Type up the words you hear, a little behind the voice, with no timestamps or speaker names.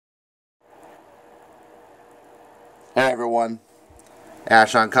Hey everyone,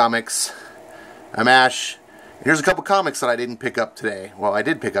 Ash on Comics. I'm Ash. Here's a couple comics that I didn't pick up today. Well, I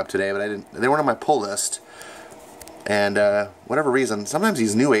did pick up today, but I didn't. They weren't on my pull list. And whatever reason, sometimes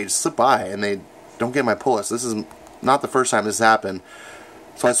these new age slip by and they don't get my pull list. This is not the first time this happened.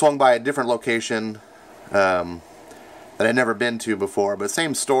 So I swung by a different location that I'd never been to before, but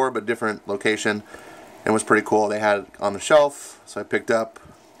same store but different location. It was pretty cool. They had it on the shelf, so I picked up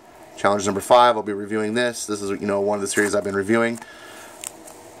Challenge number 5. I'll be reviewing this. This is, one of the series I've been reviewing.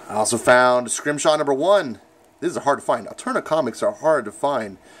 I also found Scrimshaw number 1. These are hard to find. Alterna comics are hard to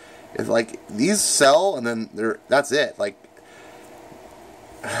find. If these sell and then that's it.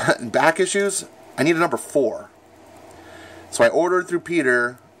 Back issues, I need a number 4. So I ordered through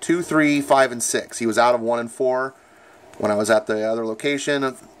Peter 2, 3, 5, and 6. He was out of 1 and 4. When I was at the other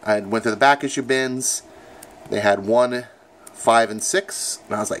location, I went through the back issue bins. They had 1, 5, and 6,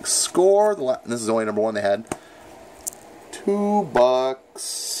 and I was like, score! This is only number 1 they had.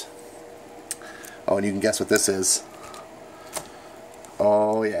 $2. Oh, and you can guess what this is.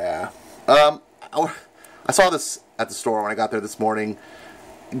 Oh yeah. I saw this at the store when I got there this morning.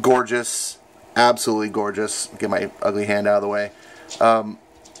 Gorgeous, absolutely gorgeous. Get my ugly hand out of the way.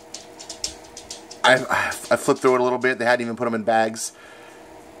 I flipped through it a little bit. They hadn't even put them in bags,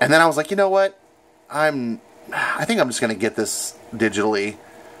 and then I was like, you know what? I think I'm just going to get this digitally.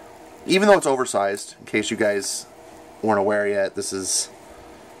 Even though it's oversized, in case you guys weren't aware yet, this is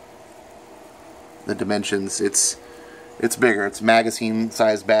the dimensions. It's bigger. It's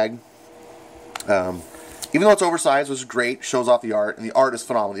magazine-sized bag. Even though it's oversized, which is great, shows off the art, and the art is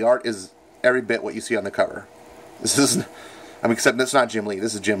phenomenal. The art is every bit what you see on the cover. This is, except it's not Jim Lee.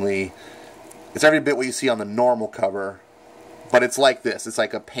 This is Jim Lee. It's every bit what you see on the normal cover, but it's like this. It's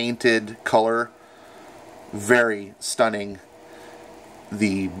like a painted color. Very stunning.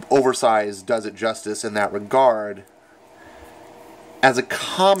 The oversized does it justice in that regard. As a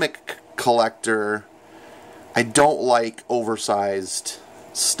comic collector, I don't like oversized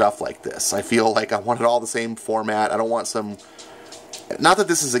stuff like this. I feel like I want it all the same format. I don't want some... Not that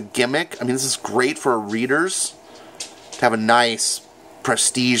this is a gimmick. I mean, this is great for readers to have a nice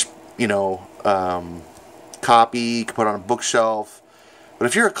prestige, copy. You can put it on a bookshelf. But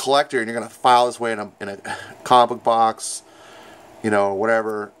if you're a collector and you're going to file this way in a comic book box,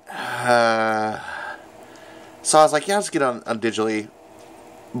 whatever. So I was like, yeah, let's get on digitally.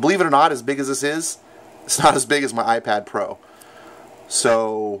 Believe it or not, as big as this is, it's not as big as my iPad Pro.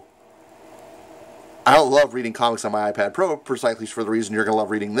 So I don't love reading comics on my iPad Pro precisely for the reason you're going to love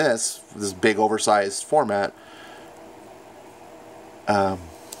reading this big oversized format.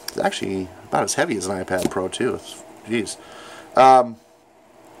 It's actually about as heavy as an iPad Pro too. Jeez.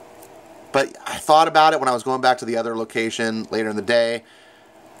 But I thought about it when I was going back to the other location later in the day,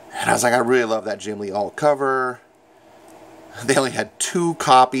 and I was like, I really love that Jim Lee alt cover. They only had 2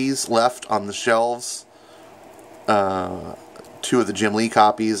 copies left on the shelves. 2 of the Jim Lee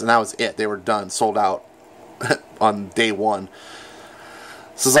copies, and that was it. They were done, sold out on day 1.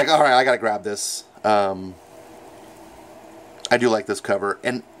 So it's like, alright, I gotta grab this. I do like this cover.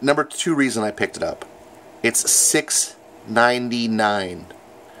 And number 2 reason I picked it up. It's $6.99.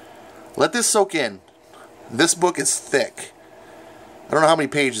 Let this soak in. This book is thick. I don't know how many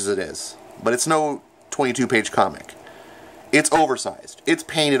pages it is, but it's no 22-page comic. It's oversized. It's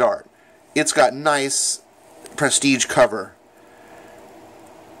painted art. It's got nice prestige cover.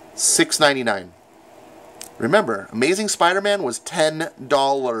 $6.99. Remember, Amazing Spider-Man was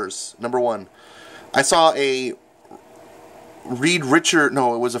 $10. Number 1. I saw a it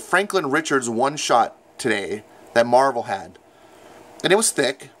was a Franklin Richards one-shot today that Marvel had. And it was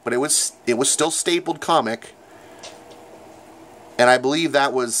thick, but it was still stapled comic. And I believe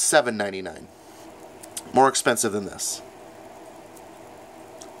that was $7.99. More expensive than this.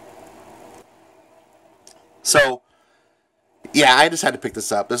 So, yeah, I just had to pick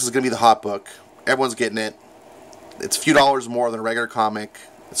this up. This is going to be the hot book. Everyone's getting it. It's a few dollars more than a regular comic.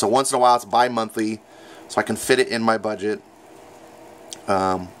 So once in a while it's bi-monthly, so I can fit it in my budget.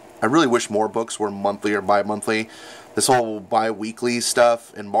 I really wish more books were monthly or bi-monthly. This whole bi-weekly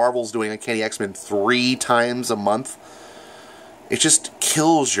stuff, and Marvel's doing Uncanny X-Men 3 times a month. It just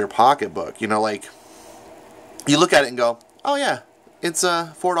kills your pocketbook. You look at it and go, oh yeah, it's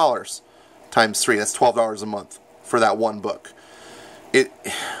 $4 times 3. That's $12 a month for that one book.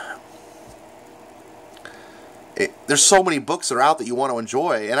 There's so many books that are out that you want to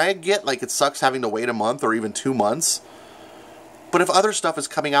enjoy, and I get it sucks having to wait a month or even 2 months. But if other stuff is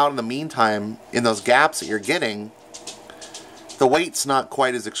coming out in the meantime, in those gaps that you're getting, the wait's not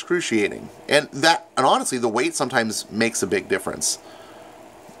quite as excruciating. And honestly, the wait sometimes makes a big difference.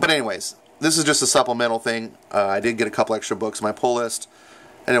 But anyways, this is just a supplemental thing. I did get a couple extra books in my pull list.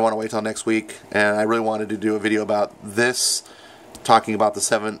 I didn't want to wait till next week, and I really wanted to do a video about this, talking about the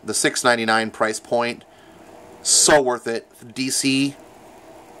 $6.99 price point. So worth it. DC.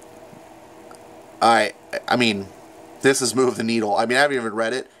 I mean, this has moved the needle. I mean, I haven't even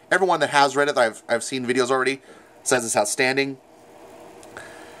read it. Everyone that has read it, I've seen videos already, says it's outstanding.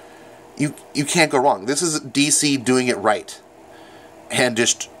 You can't go wrong. This is DC doing it right, and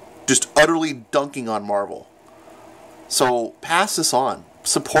just utterly dunking on Marvel. So pass this on.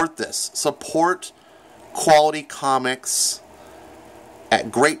 Support this. Support quality comics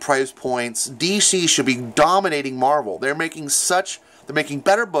at great price points. DC should be dominating Marvel. They're making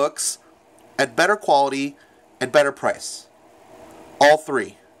better books at better quality and better price. All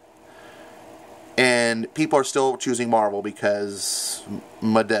three. And people are still choosing Marvel because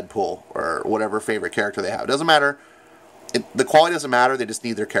my Deadpool or whatever favorite character they have. It doesn't matter. The quality doesn't matter. They just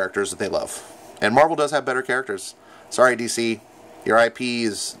need their characters that they love. And Marvel does have better characters. Sorry, DC. Your IP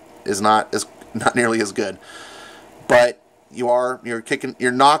is not nearly as good. But you're kicking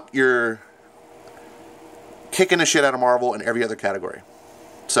the shit out of Marvel in every other category.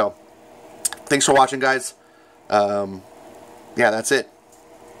 So, thanks for watching, guys. Yeah, that's it.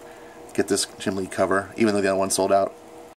 Get this Jim Lee cover, even though the other one sold out.